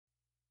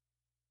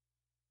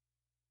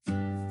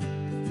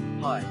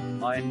Hi,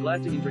 I am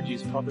glad to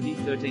introduce property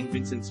 13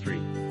 Vincent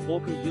Street,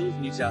 Baulkham Hills,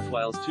 New South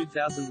Wales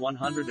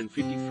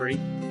 2153.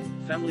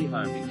 Family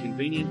home in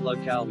convenient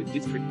locale with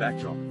district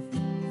backdrop.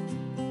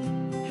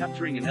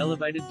 Capturing an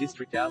elevated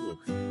district outlook,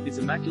 this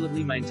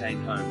immaculately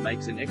maintained home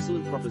makes an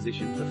excellent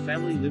proposition for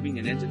family living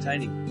and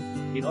entertaining.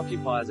 It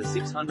occupies a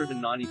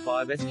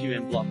 695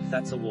 SQM block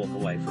that's a walk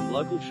away from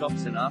local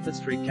shops and Arthur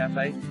Street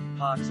Cafe,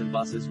 parks and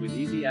buses with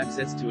easy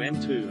access to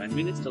M2 and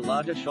minutes to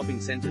larger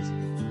shopping centres.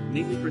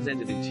 Neatly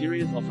presented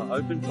interiors offer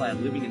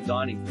open-plan living and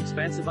dining,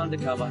 expansive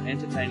undercover,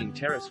 entertaining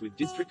terrace with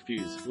district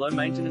views,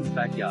 low-maintenance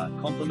backyard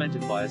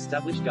complemented by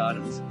established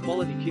gardens,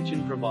 quality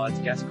kitchen provides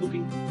gas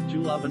cooking,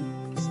 dual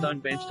oven, stone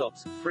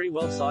benchtops, 3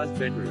 well-sized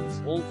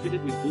bedrooms, all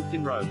fitted with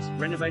built-in robes,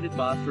 renovated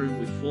bathroom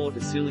with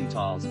floor-to-ceiling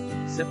tiles,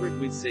 separate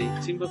with C,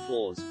 timber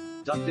floors,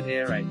 ducted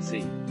air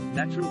AC,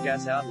 natural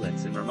gas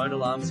outlets and remote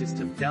alarm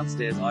system,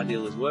 downstairs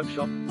ideal as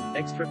workshop,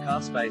 extra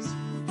car space,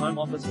 home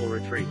office or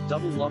retreat,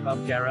 double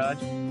lock-up garage,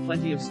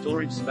 plenty of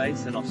storage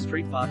space and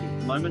off-street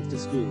parking, moments to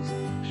schools,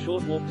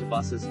 short walk to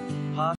buses, park